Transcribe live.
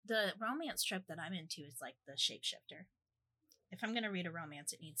the romance trope that I'm into is like the shapeshifter. If I'm going to read a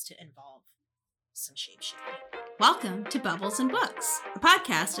romance, it needs to involve some shapeshifting. Welcome to Bubbles and Books, a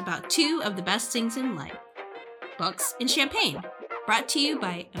podcast about two of the best things in life, books and champagne, brought to you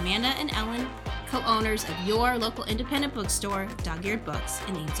by Amanda and Ellen, co-owners of your local independent bookstore, Dog-Eared Books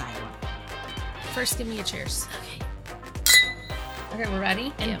in Ames, Iowa. First, give me a cheers. Okay, we're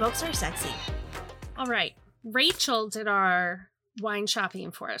ready? And books are sexy. All right. Rachel did our wine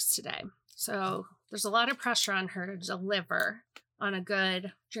shopping for us today. So there's a lot of pressure on her to deliver on a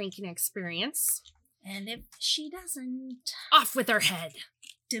good drinking experience. And if she doesn't, off with her head.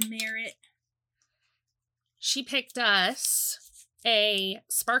 Demerit. She picked us a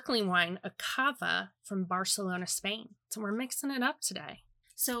sparkling wine, a cava from Barcelona, Spain. So we're mixing it up today.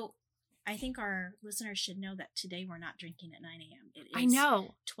 So I think our listeners should know that today we're not drinking at 9 a.m. It is I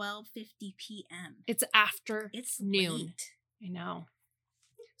know. 12:50 p.m. It's after noon. Late. I know.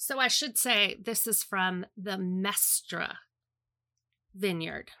 So I should say this is from the Mestre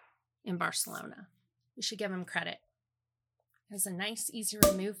vineyard in Barcelona. We should give him credit. It has a nice, easy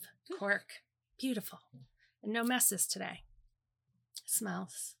remove cork. Beautiful. And no messes today. It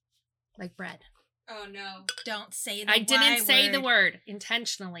smells like bread. Oh, no. Don't say the I didn't Y say word. the word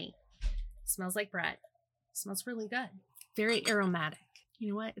intentionally. It smells like bread. It smells really good. Very aromatic. You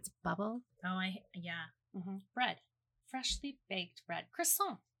know what? It's bubble. Oh, yeah. Bread. Freshly baked bread.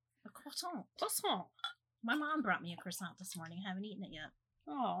 Croissant. A croissant. Croissant. My mom brought me a croissant this morning. I haven't eaten it yet.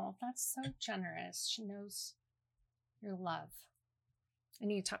 Oh, that's so generous. She knows your love. I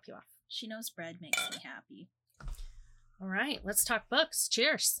need to top you off. She knows bread makes me happy. All right, let's talk books.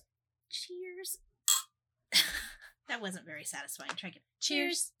 Cheers. Cheers. That wasn't very satisfying. Try again.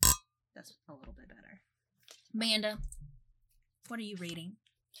 Cheers. That's a little bit better. Amanda, what are you reading?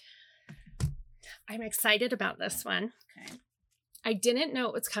 I'm excited about this one. Okay. I didn't know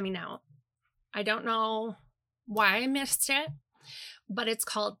it was coming out. I don't know why I missed it, but it's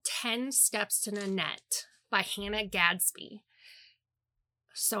called 10 Steps to Nanette by Hannah Gadsby.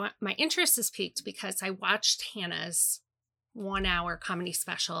 So my interest is piqued because I watched Hannah's 1-hour comedy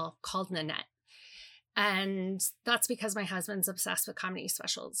special called Nanette. And that's because my husband's obsessed with comedy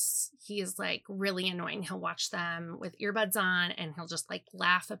specials. He is like really annoying. He'll watch them with earbuds on and he'll just like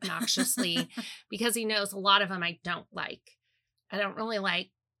laugh obnoxiously because he knows a lot of them I don't like. I don't really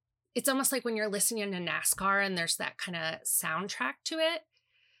like. It's almost like when you're listening to NASCAR and there's that kind of soundtrack to it.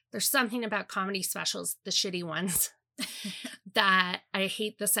 There's something about comedy specials, the shitty ones, that I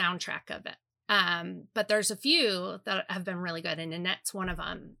hate the soundtrack of it. But there's a few that have been really good, and Nanette's one of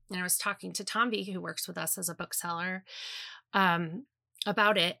them. And I was talking to Tom B, who works with us as a bookseller,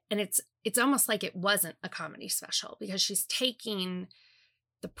 about it. And it's almost like it wasn't a comedy special because she's taking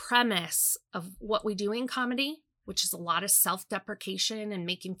the premise of what we do in comedy, which is a lot of self-deprecation and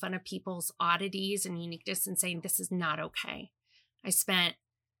making fun of people's oddities and uniqueness and saying, this is not okay. I spent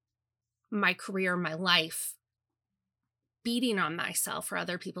my career, my life beating on myself for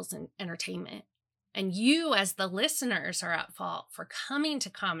other people's entertainment. And you as the listeners are at fault for coming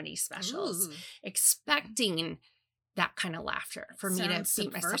to comedy specials, expecting that kind of laughter for me to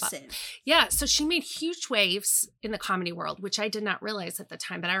beat myself up. Yeah. So she made huge waves in the comedy world, which I did not realize at the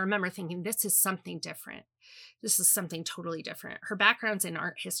time, but I remember thinking this is something different. This is something totally different. Her background's in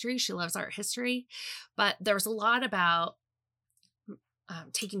art history. She loves art history, but there was a lot about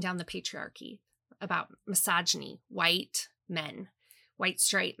taking down the patriarchy, about misogyny, white men, white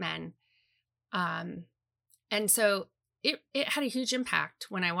straight men. And so it had a huge impact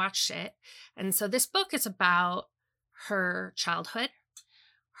when I watched it. And so this book is about her childhood,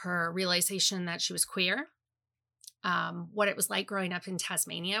 her realization that she was queer, what it was like growing up in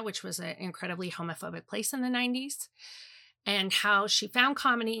Tasmania, which was an incredibly homophobic place in the 90s, and how she found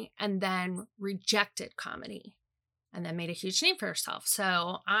comedy and then rejected comedy and then made a huge name for herself.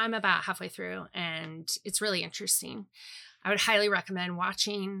 So I'm about halfway through and it's really interesting. I would highly recommend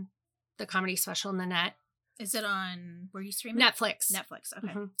watching the comedy special Nanette. Is it on, where you stream it? Netflix. Netflix, okay.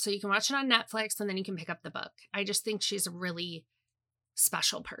 Mm-hmm. So you can watch it on Netflix and then you can pick up the book. I just think she's a really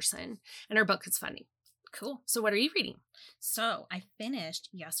special person and her book is funny. Cool. So what are you reading? So I finished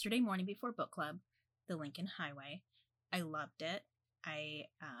yesterday morning before book club, The Lincoln Highway. I loved it.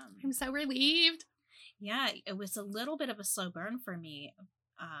 I'm so relieved. Yeah, it was a little bit of a slow burn for me.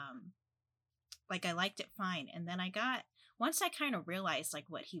 Like I liked it fine. And then once I kind of realized like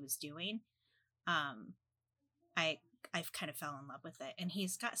what he was doing, I've kind of fell in love with it. And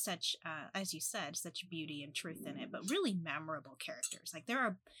he's got such, as you said, such beauty and truth in it, but really memorable characters. Like there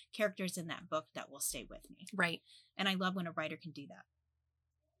are characters in that book that will stay with me. Right. And I love when a writer can do that.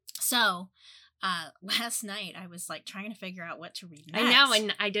 So, last night I was like trying to figure out what to read next. I know,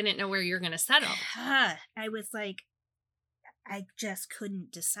 and I didn't know where you were going to settle. I was like, I just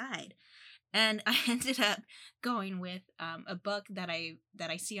couldn't decide. And I ended up going with a book that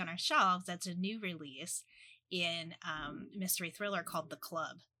I see on our shelves that's a new release in mystery thriller called The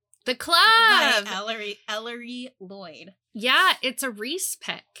Club. The Club! By Ellery Lloyd. Yeah, it's a Reese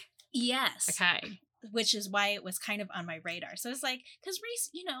pick. Yes. Okay. Which is why it was kind of on my radar. So it's like, because Reese,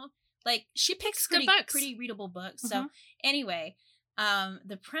 you know, like she picks good books. pretty readable books. So anyway,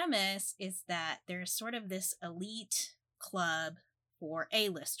 the premise is that there's sort of this elite club for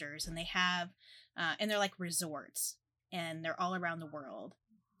A-listers, and they have, and they're like resorts, and they're all around the world.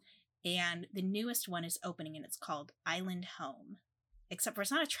 And the newest one is opening, and it's called Island Home. Except for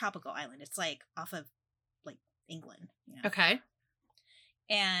it's not a tropical island. It's like off of like England. You know? Okay.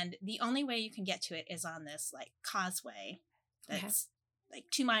 And the only way you can get to it is on this like causeway that's like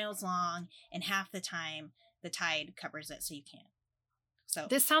 2 miles long, and half the time the tide covers it, so you can't. So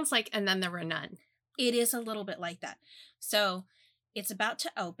this sounds like And Then There Were None. It is a little bit like that. So it's about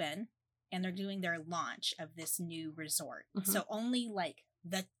to open, and they're doing their launch of this new resort. So only like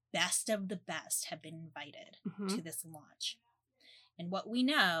the best of the best have been invited to this launch. And what we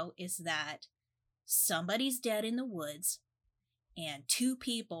know is that somebody's dead in the woods, and 2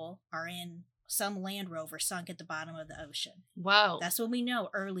 people are in some Land Rover sunk at the bottom of the ocean. Whoa. That's what we know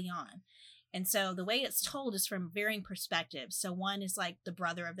early on. And so the way it's told is from varying perspectives. So one is like the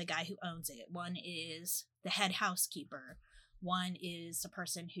brother of the guy who owns it. One is the head housekeeper. One is the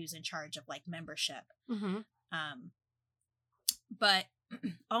person who's in charge of like membership. But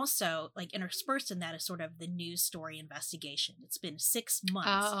also like interspersed in that is sort of the news story investigation. It's been 6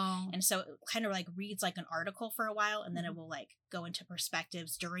 months. And so it kind of like reads like an article for a while, and then it will like go into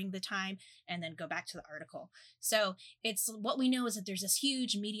perspectives during the time and then go back to the article. So it's what we know is that there's this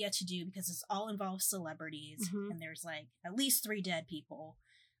huge media to do because it's all involves celebrities, and there's like at least 3 dead people.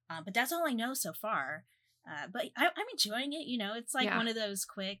 But that's all I know so far. But I'm enjoying it. You know, it's like one of those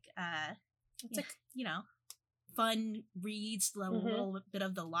quick, it's like, you know, fun reads, a little bit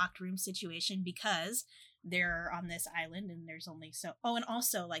of the locked room situation, because they're on this island and there's only and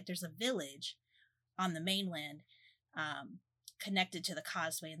also like there's a village on the mainland connected to the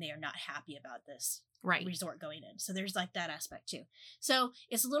causeway, and they are not happy about this resort going in. So there's like that aspect too. So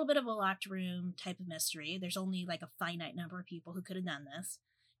it's a little bit of a locked room type of mystery. There's only like a finite number of people who could have done this,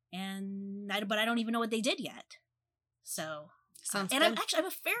 but I don't even know what they did yet. So sounds and good.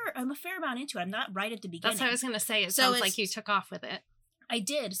 I'm a fair amount into it. I'm not right at the beginning. That's what I was gonna say. It sounds like you took off with it. I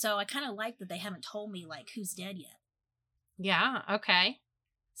did. So I kind of like that they haven't told me like who's dead yet. Yeah. Okay.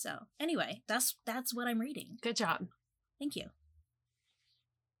 So anyway, that's what I'm reading. Good job. Thank you.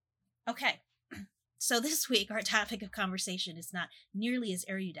 Okay. So this week our topic of conversation is not nearly as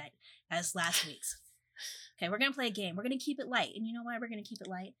erudite as last week's. Okay, we're gonna play a game. We're gonna keep it light, and you know why we're gonna keep it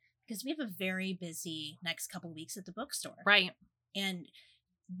light? Because we have a very busy next couple weeks at the bookstore. Right. And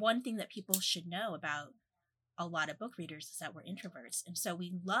one thing that people should know about a lot of book readers is that we're introverts. And so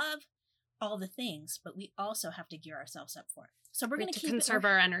we love all the things, but we also have to gear ourselves up for it. So we're going to conserve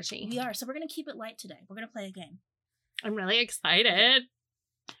our energy. We are. So we're going to keep it light today. We're going to play a game. I'm really excited.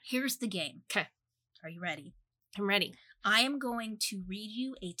 Here's the game. Okay. Are you ready? I'm ready. I am going to read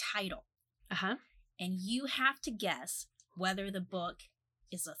you a title. And you have to guess whether the book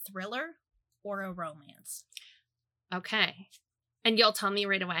is a thriller or a romance. Okay. And you'll tell me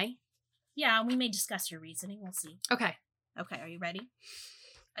right away? Yeah, we may discuss your reasoning. We'll see. Okay. Okay, are you ready?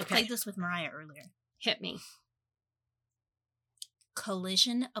 I played this with Mariah earlier. Hit me.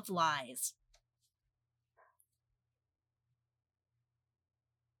 Collision of Lies.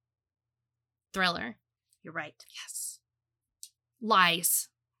 Thriller. You're right. Yes. Lies.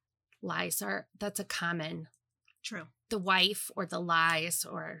 That's a common. True. The wife or the lies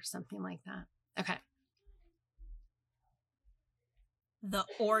or something like that. Okay. The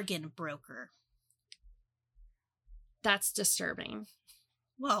Organ Broker. That's disturbing.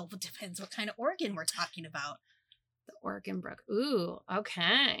 Well, it depends what kind of organ we're talking about. The Organ Broker. Ooh,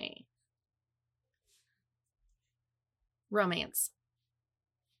 okay. Romance.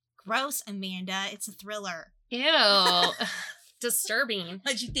 Gross, Amanda. It's a thriller. Ew. Disturbing.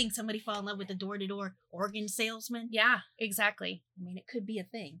 What'd you think? Somebody fall in love with a door-to-door organ salesman? Yeah, exactly. I mean, it could be a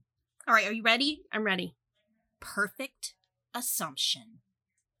thing. All right, are you ready? I'm ready. Perfect Assumption.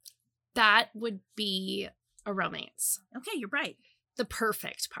 That would be a romance. Okay, you're right. The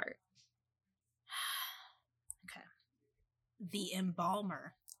perfect part. Okay. The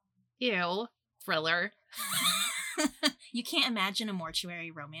Embalmer. Ew. Thriller. You can't imagine a mortuary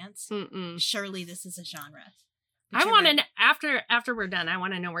romance. Mm-mm. Surely this is a genre. I want to after we're done, I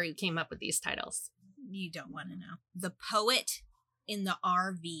want to know where you came up with these titles. You don't want to know. The Poet in the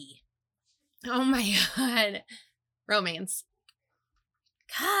RV. Oh my God. Romance.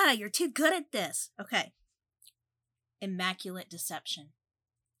 God, you're too good at this. Okay. Immaculate Deception.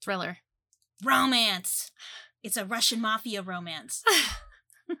 Thriller. Romance. It's a Russian mafia romance.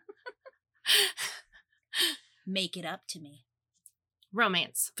 Make It Up to Me.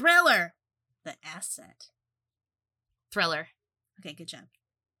 Romance. Thriller. The Asset. Thriller. Okay, good job.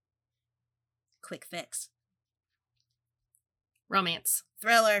 Quick Fix. Romance.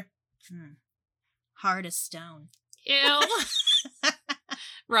 Thriller. Hard as Stone. Ew.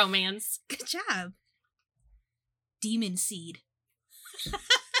 Romance. Good job. Demon Seed.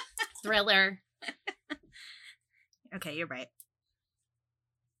 Thriller. Okay, you're right.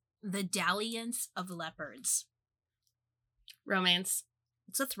 The Dalliance of Leopards. Romance.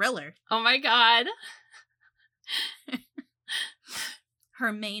 It's a thriller. Oh my God.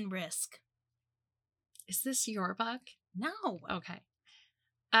 Her Main Risk. Is this your book? No. Okay.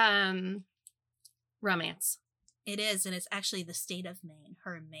 Romance. It is, and it's actually the state of Maine.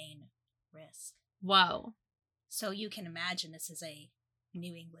 Her Main Risk. Whoa. So you can imagine this is a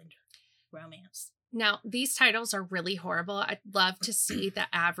New England romance. Now, these titles are really horrible. I'd love to see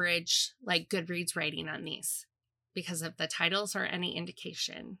the average, like, Goodreads rating on these because if the titles are any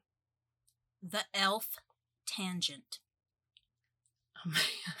indication. The Elf Tangent. Oh my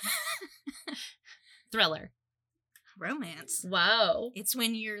God. Thriller. Romance. Whoa. It's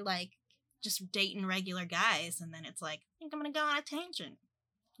when you're, like, just dating regular guys, and then it's like, I think I'm going to go on a tangent.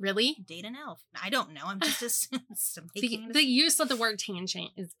 Really? Date an elf. I don't know. I'm just the use of the word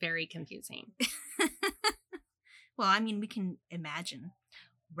tangent is very confusing. Well, I mean, we can imagine.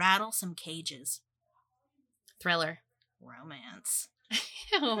 Rattle some cages. Thriller. Romance.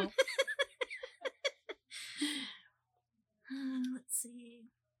 Ew. Let's see.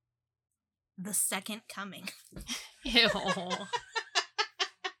 The Second Coming. Ew.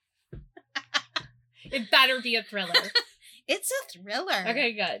 It better be a thriller. It's a thriller.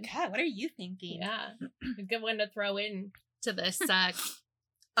 Okay, good. God, what are you thinking? Yeah. A good one to throw in to this. A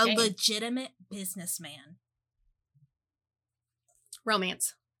Legitimate Businessman.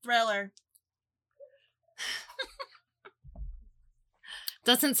 Romance. Thriller.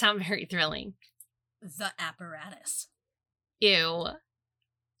 Doesn't sound very thrilling. The Apparatus. Ew.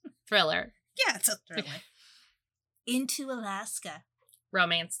 Thriller. Yeah, it's a thriller. Into Alaska.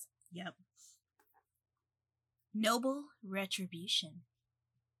 Romance. Yep. Noble Retribution.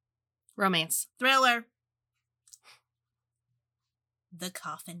 Romance. Thriller. The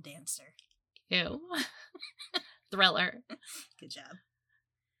Coffin Dancer. Ew. Thriller. Good job.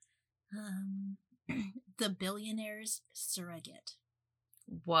 The Billionaire's Surrogate.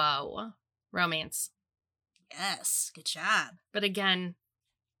 Whoa. Romance. Yes, good job. But again,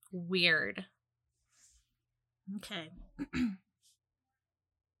 weird. Okay.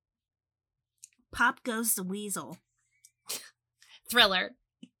 Pop Goes the Weasel. Thriller.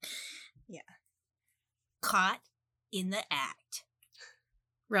 Yeah. Caught in the Act.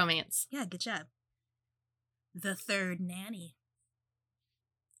 Romance. Yeah, good job. The Third Nanny.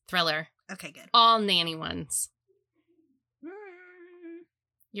 Thriller. Okay, good. All nanny ones.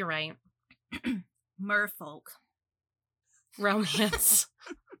 You're right. Merfolk. Romance.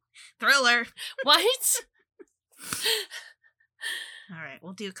 Thriller. What? All right,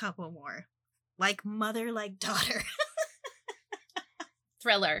 we'll do a couple more. Like Mother, Like Daughter.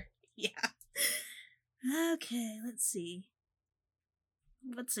 Thriller. Yeah. Okay, let's see.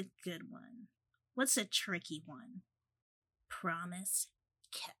 What's a good one? What's a tricky one? Promise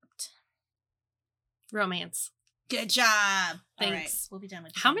Kept. Romance. Good job. Thanks. All right, we'll be done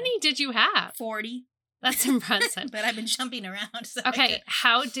with How many did you have? 40. That's impressive. But I've been jumping around. So Okay,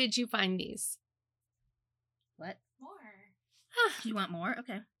 how did you find these? What? More. You want more?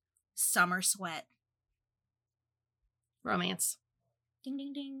 Okay. Summer Sweat. Romance. Ding,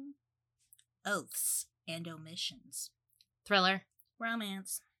 ding, ding. Oaths and Omissions. Thriller.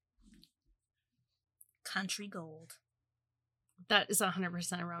 Romance. Country Gold. That is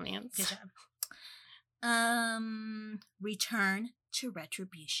 100% romance. Good job. Return to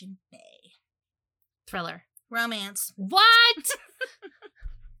Retribution Bay. Thriller. Romance. What?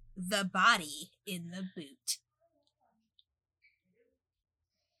 The Body in the Boot.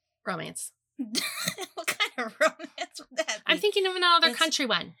 Romance. What kind of romance would that be? I'm thinking of another It's- country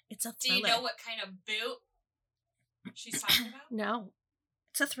one. It's a Do thriller. you know what kind of boot she's talking about? No.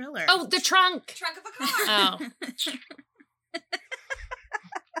 It's a thriller. Oh, the trunk. Trunk of a car. Oh.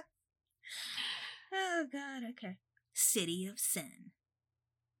 Oh, God. Okay. City of Sin.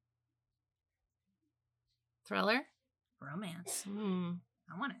 Thriller? Romance.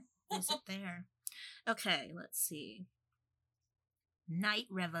 I want it. Is it there? Okay, let's see. Night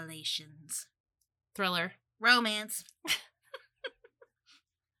Revelations. Thriller. Romance.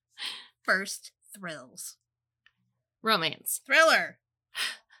 First Thrills. Romance. Thriller.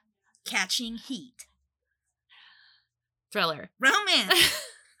 Catching Heat. Thriller. Romance.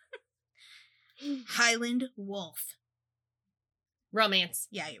 Highland Wolf. Romance.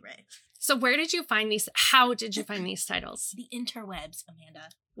 Yeah, you're right. So where did you find these? How did you find these titles? The interwebs, Amanda.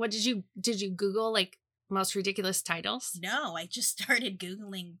 What did you Google, like, most ridiculous titles? No, I just started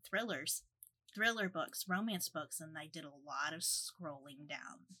Googling thriller books, romance books, and I did a lot of scrolling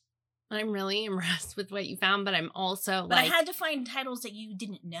down. I'm really impressed with what you found, but I'm also But I had to find titles that you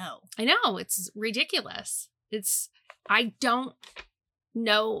didn't know. I know, it's ridiculous. I don't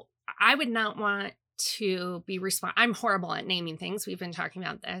know. I would not want to be I'm horrible at naming things. We've been talking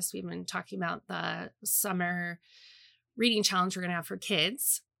about this. We've been talking about the summer reading challenge we're going to have for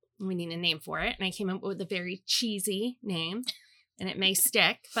kids. We need a name for it. And I came up with a very cheesy name, and it may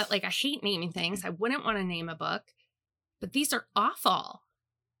stick, but like, I hate naming things. I wouldn't want to name a book, but these are awful.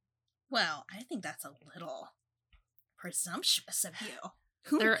 Well, I think that's a little presumptuous of you.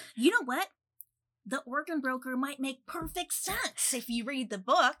 You know what? The Organ Broker might make perfect sense if you read the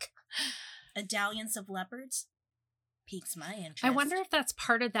book. A Dalliance of Leopards piques my interest. I wonder if that's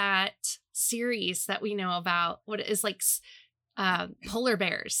part of that series that we know about. What is like polar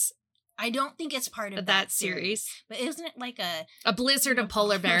bears. I don't think it's part of that series. But isn't it like a blizzard of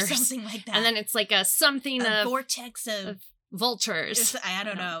polar bears? Or something like that. And then it's like a vortex of vultures. I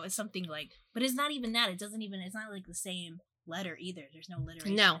don't know. It's something like, but it's not even that. It's not like the same letter either. There's no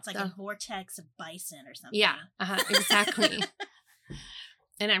alliteration. No. It's like a vortex of bison or something. Yeah, exactly.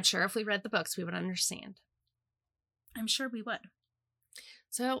 And I'm sure if we read the books, we would understand. I'm sure we would.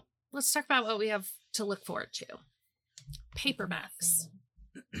 So let's talk about what we have to look forward to. Paperbacks.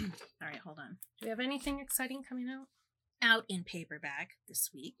 All right, hold on. Do we have anything exciting coming out? Out in paperback this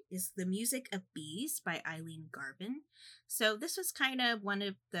week is The Music of Bees by Eileen Garvin. So this was kind of one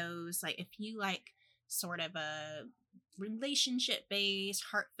of those, like, if you like sort of a relationship-based,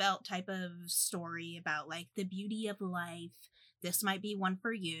 heartfelt type of story about like the beauty of life, this might be one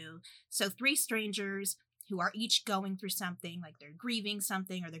for you. So 3 strangers who are each going through something, like they're grieving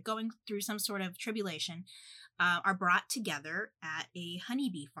something or they're going through some sort of tribulation, are brought together at a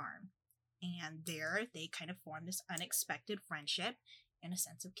honeybee farm. And there they kind of form this unexpected friendship and a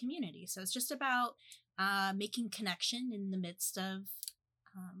sense of community. So it's just about making connection in the midst of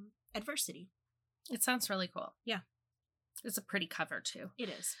adversity. It sounds really cool. Yeah. It's a pretty cover too. It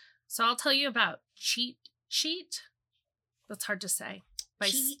is. So I'll tell you about Cheat Sheet. That's hard to say.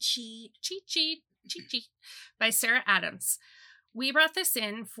 Cheat Sheet by Sarah Adams. We brought this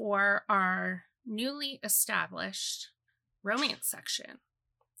in for our newly established romance section.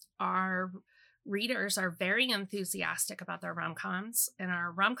 Our readers are very enthusiastic about their rom-coms, and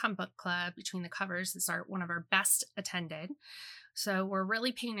our rom-com book club Between the Covers is one of our best attended. So we're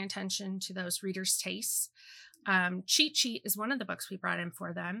really paying attention to those readers' tastes. Cheat Sheet is one of the books we brought in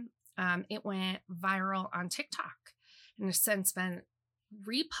for them. It went viral on TikTok and has since been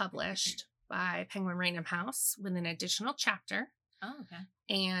republished by Penguin Random House with an additional chapter. Oh, okay.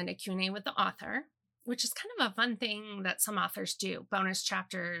 And a Q&A with the author, which is kind of a fun thing that some authors do. Bonus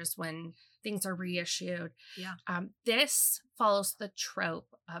chapters when things are reissued. Yeah. This follows the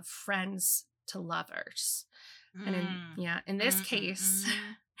trope of friends to lovers. And in this case,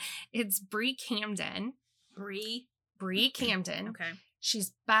 it's Bree Camden. Bree Camden. Okay.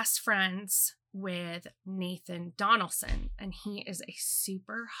 She's best friends with Nathan Donaldson, and he is a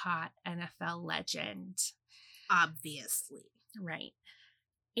super hot NFL legend. Obviously. Right.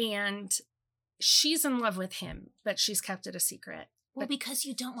 And she's in love with him, but she's kept it a secret. Well, because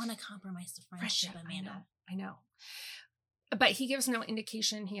you don't want to compromise the friendship, Amanda. I know. But he gives no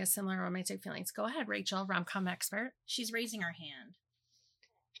indication he has similar romantic feelings. Go ahead, Rachel, rom-com expert. She's raising her hand.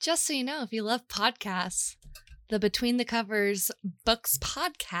 Just so you know, if you love podcasts, the Between the Covers Books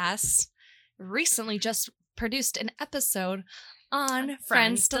podcast recently just produced an episode on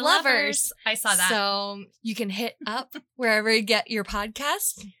Friends to Lovers. I saw that. So you can hit up wherever you get your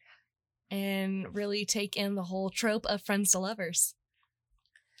podcast and really take in the whole trope of Friends to Lovers.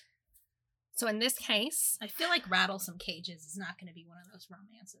 So in this case, I feel like Rattle Some Cages is not going to be one of those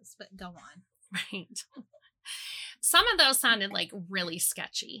romances, but go on. Right. Some of those sounded like really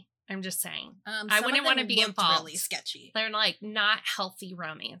sketchy. I'm just saying. I wouldn't want to be involved. Really sketchy. They're like not healthy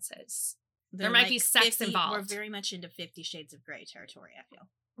romances. There might be sex involved. We're very much into 50 Shades of Grey territory, I feel.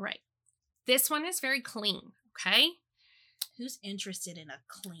 Right. This one is very clean, okay? Who's interested in a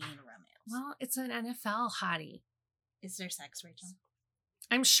clean romance? Well, it's an NFL hottie. Is there sex, Rachel?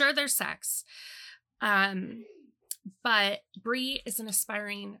 I'm sure there's sex. But Bree is an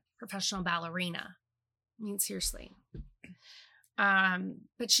aspiring professional ballerina. I mean, seriously.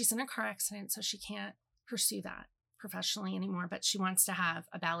 But she's in a car accident, so she can't pursue that professionally anymore, but she wants to have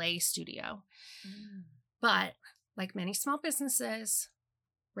a ballet studio. But like many small businesses,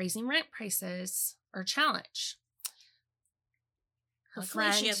 raising rent prices are a challenge.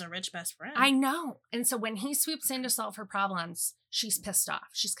 Hopefully she has a rich best friend. I know. And so when he swoops in to solve her problems, she's pissed off.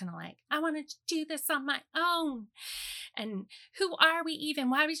 She's kind of like, I want to do this on my own. And who are we even?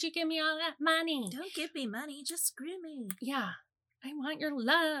 Why would you give me all that money? Don't give me money. Just screw me. Yeah. I want your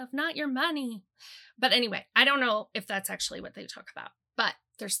love, not your money. But anyway, I don't know if that's actually what they talk about. But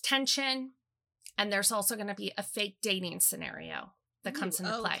there's tension. And there's also going to be a fake dating scenario that comes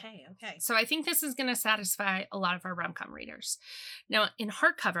into play. Okay. So I think this is going to satisfy a lot of our rom-com readers. Now, in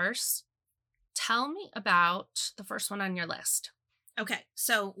hardcovers, tell me about the first one on your list. Okay,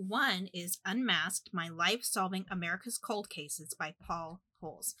 so one is Unmasked, My Life-Solving America's Cold Cases by Paul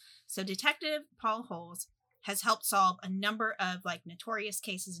Holes. So Detective Paul Holes has helped solve a number of like notorious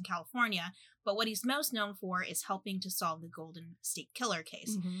cases in California, but what he's most known for is helping to solve the Golden State Killer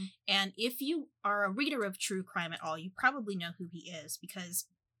case. Mm-hmm. And if you are a reader of true crime at all, you probably know who he is because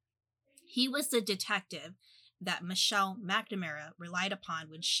he was the detective that Michelle McNamara relied upon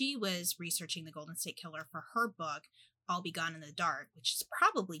when she was researching the Golden State Killer for her book, I'll Be Gone in the Dark, which has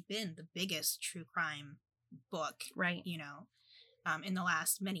probably been the biggest true crime book, right? You know, in the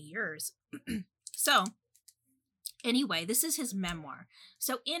last many years. So anyway, this is his memoir.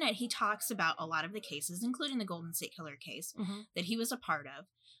 So in it, he talks about a lot of the cases, including the Golden State Killer case that he was a part of.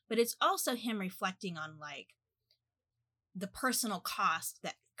 But it's also him reflecting on like the personal cost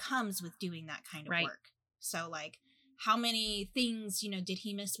that comes with doing that kind of work. So like how many things, you know, did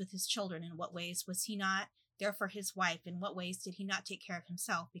he miss with his children? In what ways was he not there for his wife? In what ways did he not take care of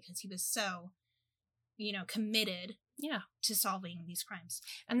himself because he was so, you know, committed to solving these crimes?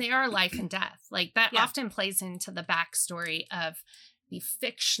 And they are life and death. Like that often plays into the backstory of the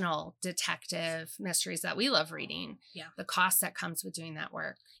fictional detective mysteries that we love reading. Yeah. The cost that comes with doing that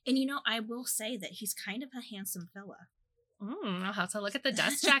work. And, you know, I will say that he's kind of a handsome fella. I'll have to look at the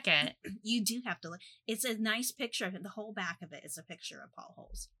dust jacket. You do have to look. It's a nice picture of it. The whole back of it is a picture of Paul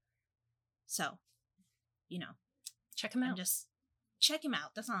Holes. So, you know. Check him out. Just check him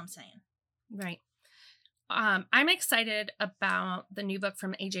out. That's all I'm saying. Right. I'm excited about the new book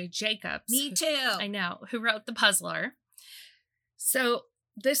from AJ Jacobs. Me too. I know. Who wrote The Puzzler. So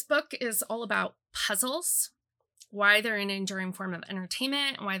this book is all about puzzles, why they're an enduring form of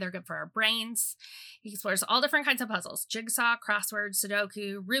entertainment, and why they're good for our brains. He explores all different kinds of puzzles: jigsaw, crossword,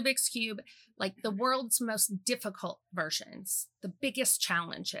 Sudoku, Rubik's Cube, like the world's most difficult versions, the biggest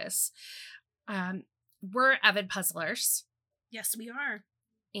challenges. We're avid puzzlers. Yes, we are.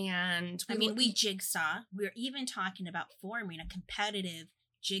 And we jigsaw. We're even talking about forming a competitive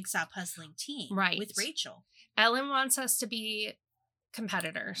jigsaw puzzling team with Rachel. Ellen wants us to be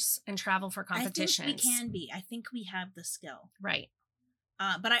competitors and travel for competitions. I think we can be. I think we have the skill. Right.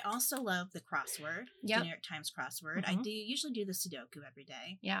 But I also love the crossword, the New York Times crossword. Mm-hmm. I do usually do the Sudoku every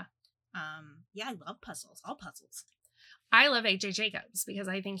day. Yeah. I love puzzles, all puzzles. I love AJ Jacobs because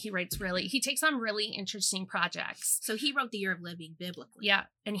I think he takes on really interesting projects. So he wrote The Year of Living biblically. Yeah.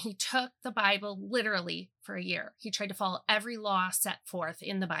 And he took the Bible literally for a year. He tried to follow every law set forth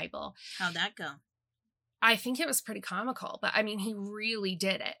in the Bible. How'd that go? I think it was pretty comical, but I mean, he really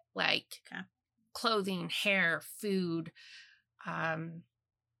did it. Like clothing, hair, food,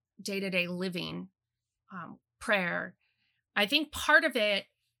 day-to-day living, prayer. I think part of it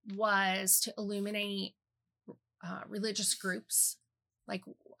was to illuminate religious groups, like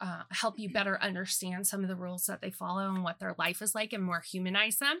help you better understand some of the rules that they follow and what their life is like and more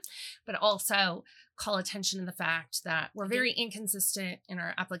humanize them, but also call attention to the fact that we're very inconsistent in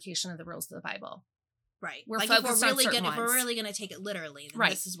our application of the rules of the Bible. Right. We're focused on certain ones. If we're really going to take it literally, then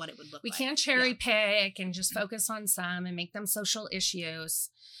this is what it would look like. We can't cherry pick and just focus on some and make them social issues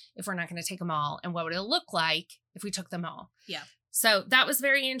if we're not going to take them all. And what would it look like if we took them all? Yeah. So that was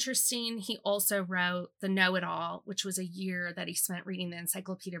very interesting. He also wrote The Know-It-All, which was a year that he spent reading the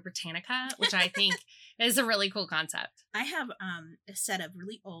Encyclopedia Britannica, which I think is a really cool concept. I have a set of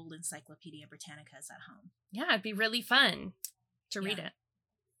really old Encyclopedia Britannicas at home. Yeah, it'd be really fun to read it.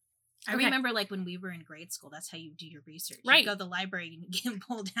 I remember like when we were in grade school, that's how you do your research. Right. You go to the library and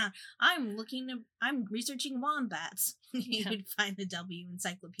pull down, I'm researching wombats. You'd find the W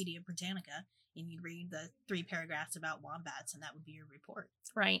Encyclopedia Britannica and you'd read the 3 paragraphs about wombats and that would be your report.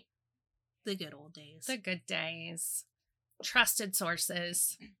 Right. The good old days. The good days. trusted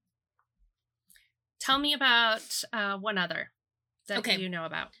sources. Tell me about one other that you know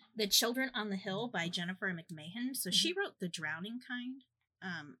about. The Children on the Hill by Jennifer McMahon. So she wrote The Drowning Kind,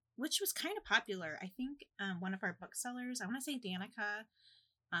 which was kind of popular. I think one of our booksellers, I want to say Danica,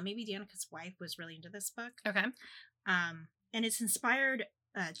 maybe Danica's wife was really into this book. Okay. And it's inspired,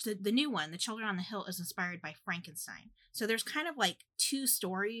 the new one, The Children on the Hill, is inspired by Frankenstein. So there's kind of like two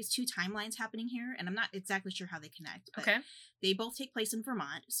timelines happening here, and I'm not exactly sure how they connect. But they both take place in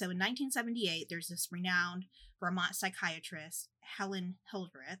Vermont. So in 1978, there's this renowned Vermont psychiatrist, Helen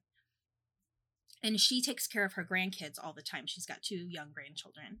Hildreth, and she takes care of her grandkids all the time. She's got 2 young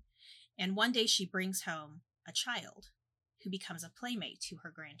grandchildren. And one day she brings home a child who becomes a playmate to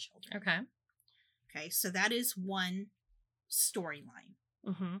her grandchildren. Okay, so that is one storyline.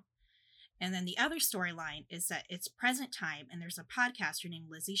 Mm-hmm. And then the other storyline is that it's present time, and there's a podcaster named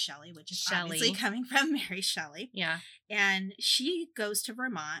Lizzie Shelley, which is obviously coming from Mary Shelley. Yeah. And she goes to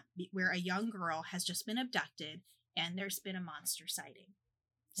Vermont, where a young girl has just been abducted, and there's been a monster sighting.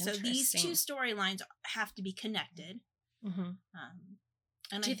 So these 2 storylines have to be connected. Mm-hmm.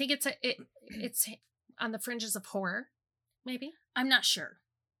 And do you think it's on the fringes of horror? Maybe? I'm not sure.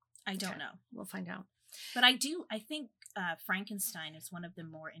 I don't know. We'll find out. But I think Frankenstein is one of the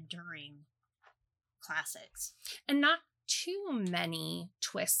more enduring classics. And not too many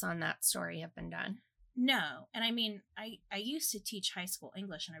twists on that story have been done. No. And I mean, I used to teach high school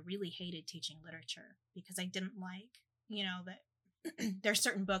English, and I really hated teaching literature because I didn't like, that there's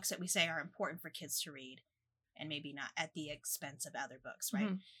certain books that we say are important for kids to read, and maybe not at the expense of other books, right?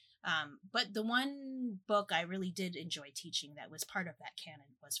 Mm-hmm. But the one book I really did enjoy teaching that was part of that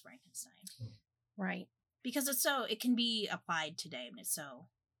canon was Frankenstein. Right. Because it can be applied today, and it's so...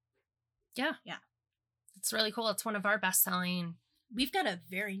 Yeah. It's really cool. It's one of our best-selling... We've got a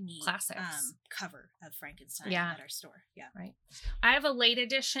very neat classics cover of Frankenstein at our store. Yeah. Right. I have a late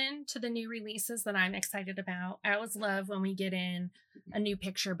addition to the new releases that I'm excited about. I always love when we get in a new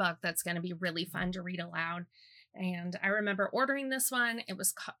picture book that's going to be really fun to read aloud. And I remember ordering this one.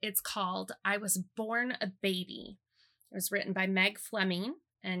 It's called I Was Born a Baby. It was written by Meg Fleming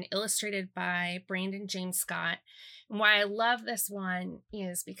and illustrated by Brandon James Scott. And why I love this one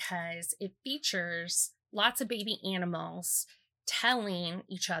is because it features lots of baby animals telling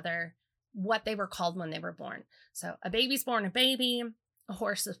each other what they were called when they were born. So a baby's born a baby, a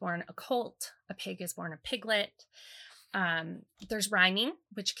horse is born a colt, a pig is born a piglet. There's rhyming,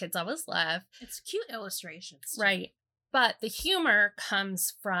 which kids always love. It's cute illustrations. Right. But the humor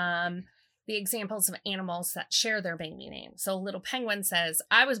comes from the examples of animals that share their baby name. So a little penguin says,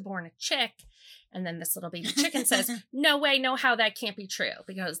 I was born a chick. And then this little baby chicken says, no way, no how, that can't be true.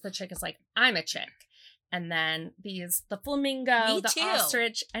 Because the chick is like, I'm a chick. And then the flamingo,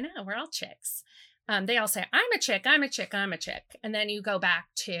 ostrich, I know, we're all chicks. They all say, I'm a chick, I'm a chick, I'm a chick. And then you go back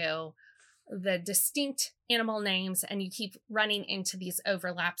to the distinct animal names, and you keep running into these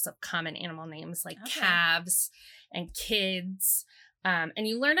overlaps of common animal names like calves and kids. And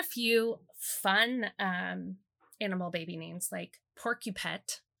you learn a few fun animal baby names like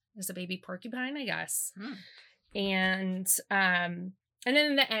Porcupet is a baby porcupine, I guess. And then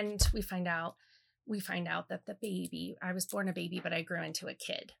in the end, we find out that the baby, I was born a baby, but I grew into a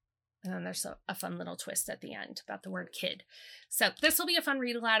kid. And then there's a fun little twist at the end about the word kid. So this will be a fun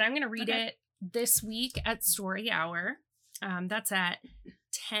read aloud. I'm going to read it this week at Story Hour. That's at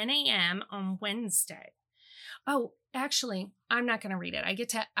 10 a.m. on Wednesday. Oh, actually, I'm not going to read it.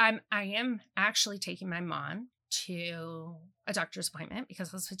 I am actually taking my mom to a doctor's appointment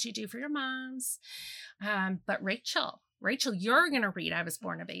because that's what you do for your moms. But Rachel, you're going to read I Was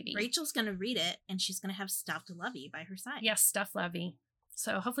Born a Baby. Rachel's going to read it, and she's going to have Stuffed Lovey by her side. Yes, Stuffed Lovey.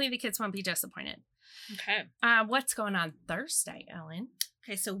 So hopefully the kids won't be disappointed. Okay. What's going on Thursday, Ellen?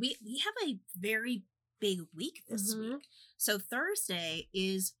 Okay, so we have a very big week this week. So Thursday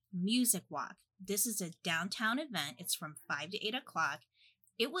is Music Walk. This is a downtown event. It's from 5 to 8 o'clock.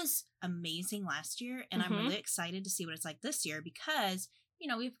 It was amazing last year, and I'm really excited to see what it's like this year because,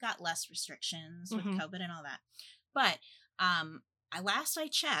 we've got less restrictions with COVID and all that. But last I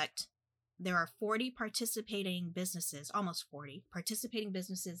checked, there are 40 participating businesses, almost 40 participating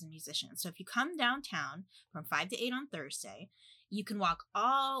businesses and musicians. So if you come downtown from 5 to 8 on Thursday, you can walk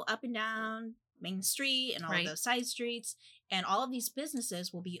all up and down Main Street and all of those side streets. And all of these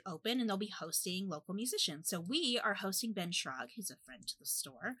businesses will be open, and they'll be hosting local musicians. So we are hosting Ben Schrag, who's a friend to the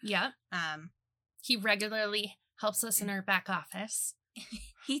store. Yeah. He regularly helps us in our back office.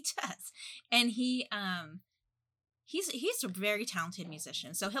 He does. And he's a very talented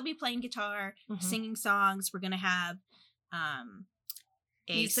musician. So he'll be playing guitar, singing songs. We're going to have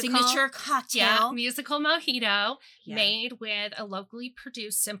a signature cocktail. Yeah, musical mojito made with a locally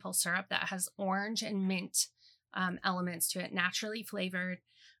produced simple syrup that has orange and mint elements to it, naturally flavored.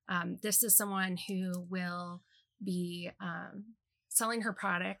 This is someone who will be selling her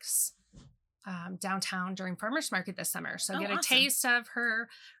products downtown during farmers market this summer. So get a taste of her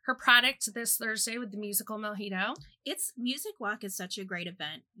product this Thursday with the musical mojito. It's Music Walk is such a great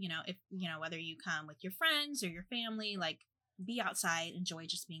event. If whether you come with your friends or your family, like be outside, enjoy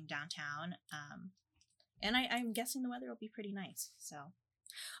just being downtown. And I'm guessing the weather will be pretty nice. So,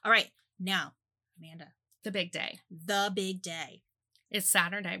 all right, now, Amanda, the big day. The big day. It's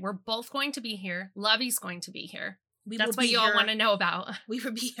Saturday. We're both going to be here. Lovey's going to be here. That's what you all want to know about. We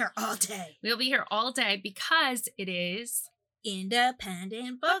will be here all day. We'll be here all day because it is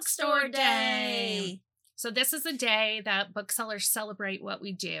Independent Bookstore Day. So this is a day that booksellers celebrate what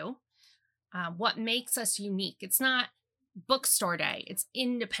we do, what makes us unique. It's not Bookstore Day. It's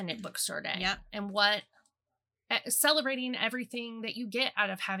Independent Bookstore Day. Yep. And celebrating everything that you get out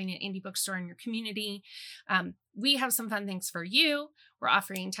of having an indie bookstore in your community. We have some fun things for you. We're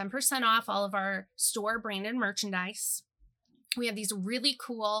offering 10% off all of our store branded merchandise. We have these really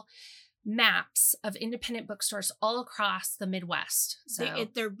cool maps of independent bookstores all across the Midwest. So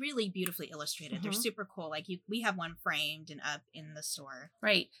they're really beautifully illustrated. Mm-hmm. They're super cool. Like we have one framed and up in the store.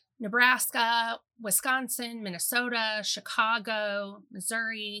 Right. Nebraska, Wisconsin, Minnesota, Chicago,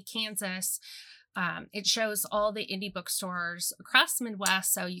 Missouri, Kansas. It shows all the indie bookstores across the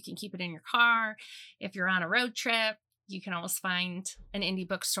Midwest, so you can keep it in your car. If you're on a road trip, you can always find an indie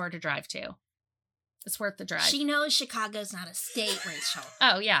bookstore to drive to. It's worth the drive. She knows Chicago's not a state, Rachel.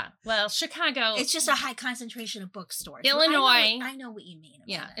 Oh, yeah. Well, Chicago. It's just a high concentration of bookstores. Illinois. I know what you mean.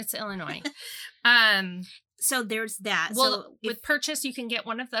 Yeah, it's Illinois. So there's that. Well, so with purchase, you can get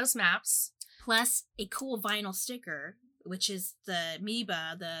one of those maps. Plus a cool vinyl sticker, which is the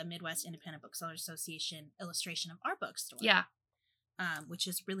MEBA, the Midwest Independent Booksellers Association illustration of our bookstore. Yeah. Which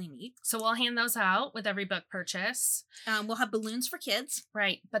is really neat. So we'll hand those out with every book purchase. We'll have balloons for kids.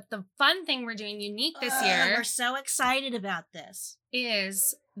 Right. But the fun thing we're doing unique this year. We're so excited about this.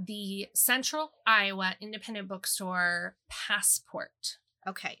 Is the Central Iowa Independent Bookstore Passport.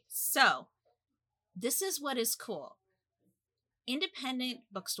 Okay. So this is what is cool. Independent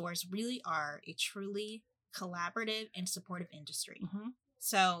bookstores really are a truly collaborative and supportive industry. Mm-hmm.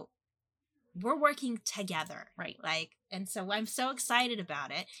 So we're working together. Right. And so I'm so excited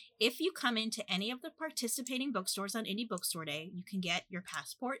about it. If you come into any of the participating bookstores on Indie Bookstore Day, you can get your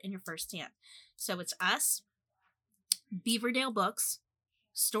passport and your first stamp. So it's us, Beaverdale Books,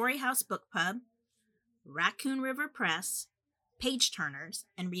 Storyhouse Book Pub, Raccoon River Press, Page Turners,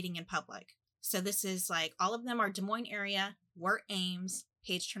 and Reading in Public. So this is all of them are Des Moines area, we're Ames,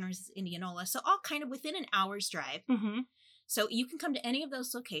 Page Turners is Indianola. So all kind of within an hour's drive. Mm-hmm. So you can come to any of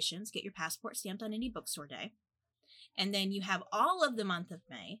those locations, get your passport stamped on Indie Bookstore Day. And then you have all of the month of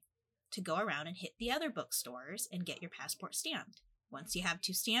May to go around and hit the other bookstores and get your passport stamped. Once you have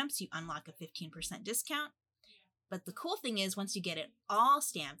 2 stamps, you unlock a 15% discount. But the cool thing is once you get it all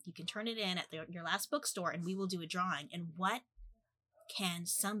stamped, you can turn it in at your last bookstore and we will do a drawing. And what can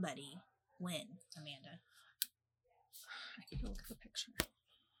somebody win, Amanda? I can look at the picture.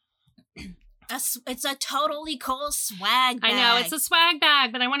 It's a totally cool swag bag. I know, it's a swag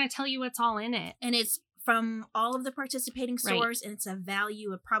bag, but I want to tell you what's all in it. And it's from all of the participating stores, and it's a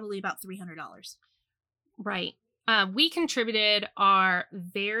value of probably about $300. Right. We contributed our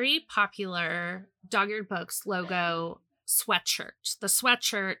very popular Dog-Eared Books logo sweatshirt. The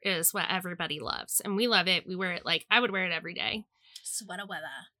sweatshirt is what everybody loves, and we love it. We wear it I would wear it every day. Sweater weather.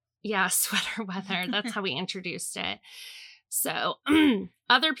 Yeah, sweater weather. That's how we introduced it. So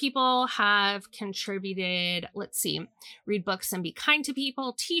other people have contributed, let's see, Read Books and Be Kind to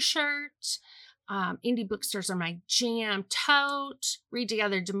People t-shirt. Indie Bookstores Are My Jam tote. Read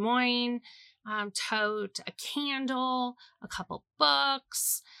Together Des Moines tote. A candle. A couple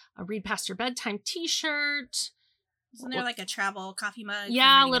books. A Read Past Your Bedtime t-shirt. Isn't there a travel coffee mug?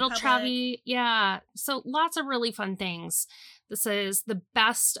 Yeah, little travel. Yeah. So lots of really fun things. This is the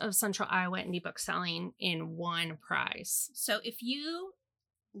best of Central Iowa indie book selling in one prize. So if you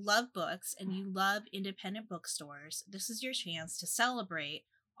love books and you love independent bookstores, this is your chance to celebrate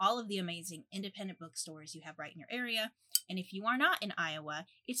all of the amazing independent bookstores you have right in your area. And if you are not in Iowa,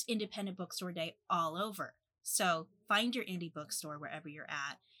 it's Independent Bookstore Day all over. So find your indie bookstore wherever you're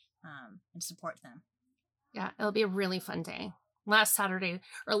at and support them. Yeah, it'll be a really fun day. Last Saturday,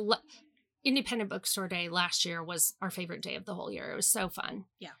 Independent Bookstore Day last year was our favorite day of the whole year. It was so fun.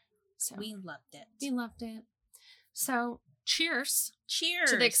 Yeah. So we loved it. We loved it. So cheers.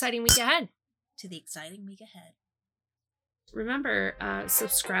 Cheers. To the exciting week ahead. To the exciting week ahead. remember,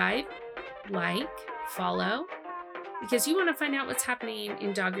 subscribe, like, follow, because you want to find out what's happening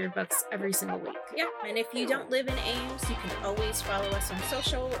in Dog-Eared Books every single week. Yeah, and if you don't live in Ames, you can always follow us on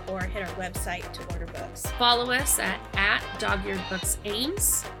social or hit our website to order books. Follow us at Dog-Eared Books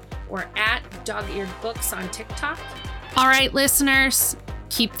Ames or at Dog-Eared Books on TikTok. All right, listeners,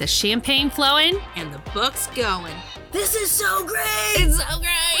 keep the champagne flowing and the books going. This is so great! It's so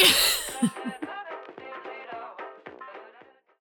great!